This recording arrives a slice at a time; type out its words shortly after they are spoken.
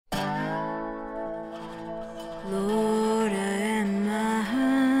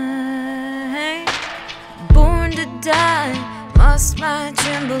Must my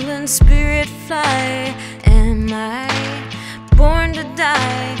trembling spirit fly? Am I born to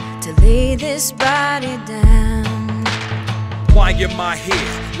die, to lay this body down? Why am I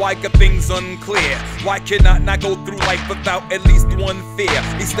here? Why are things unclear? Why can I not go through life without at least one fear?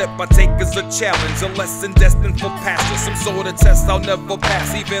 Each step I take is a challenge, a lesson destined for passion. Some sort of test I'll never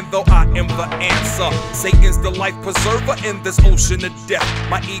pass, even though I am the answer. Satan's the life preserver in this ocean of death.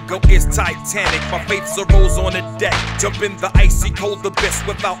 My ego is Titanic, my faith's a rose on the deck. Jump in the icy cold abyss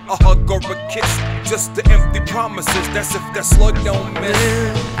without a hug or a kiss. Just the empty promises, that's if that slug don't miss.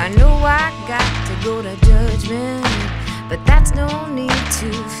 Well, I know I got to go to judgment, but that's no need to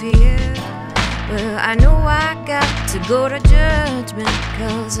fear. Well, I know I got to go to judgment,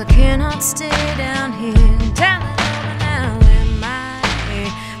 cause I cannot stay down here. Tell it over now, am I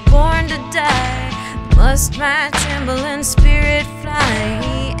born to die? Must my trembling spirit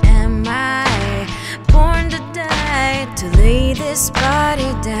fly? Am I born to die, to lay this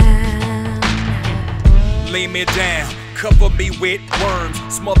body down? Lay me down, cover me with worms,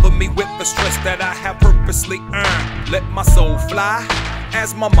 smother me with the stress that I have purposely earned. Let my soul fly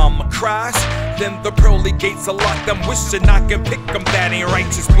as my mama cries. Then the pearly gates are locked. I'm wishing I can pick them. That ain't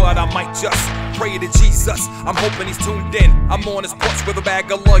righteous, but I might just pray to Jesus. I'm hoping he's tuned in. I'm on his porch with a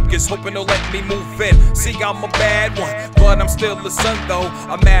bag of luggage, hoping he'll let me move in. See, I'm a bad one, but I'm still a son though.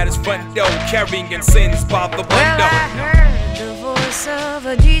 I'm at his front door, carrying sins by the window. Well, I heard the voice of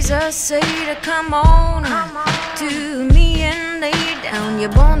a Jesus say to come on to me and lay down.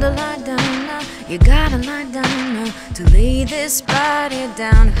 You're born to lie down now. You gotta lie down now, to lay this body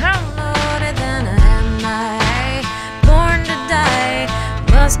down. How Lordy, then am I born to die?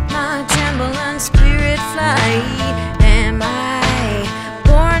 Must my trembling spirit fly? Am I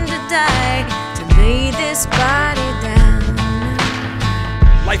born to die, to lay this body down?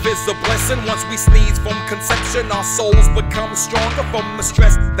 Life is a blessing. Once we sneeze from conception, our souls become stronger from the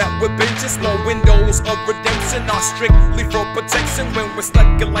stress that we've been. Just more windows of redemption are strictly for protection. When we're stuck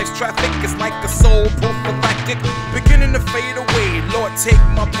in life's traffic, it's like a soul prophylactic, beginning to fade away. Lord, take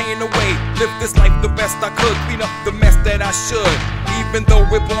my pain away. Live this life the best I could, clean up the mess that I should. Even though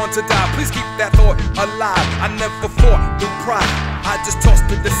we're born to die, please keep that thought alive. I never fought through pride, I just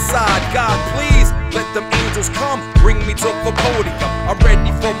tossed it aside. God, please let them angels come, bring me to the podium. I'm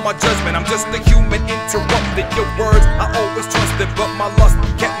ready for my judgment, I'm just a human interrupted. Your words I always trusted, but my lust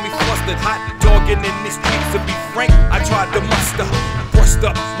kept me flustered. Hot dogging in these streets, to be frank, I tried to muster. Brushed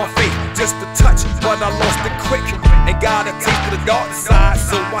up my faith just a touch, but I lost it quick. And got a taste of the dark side,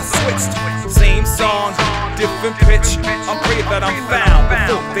 so I switched. Same song, different pitch. I pray that I'm found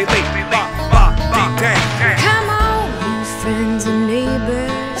before they lay deep down. Come on, you friends and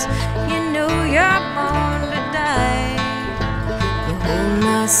neighbors, you know you're born to die. Behold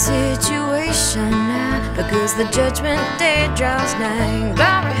my situation now, because the judgment day draws nigh.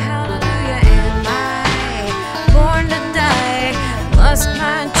 Glory, hallelujah, am I born to die? Must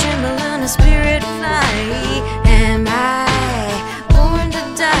my trembling spirit fly? Am I born to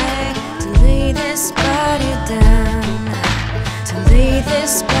die, to lay this body down? To lay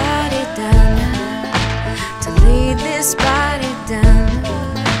this body down, to lay this body down,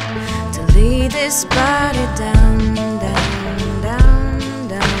 to lay this body down.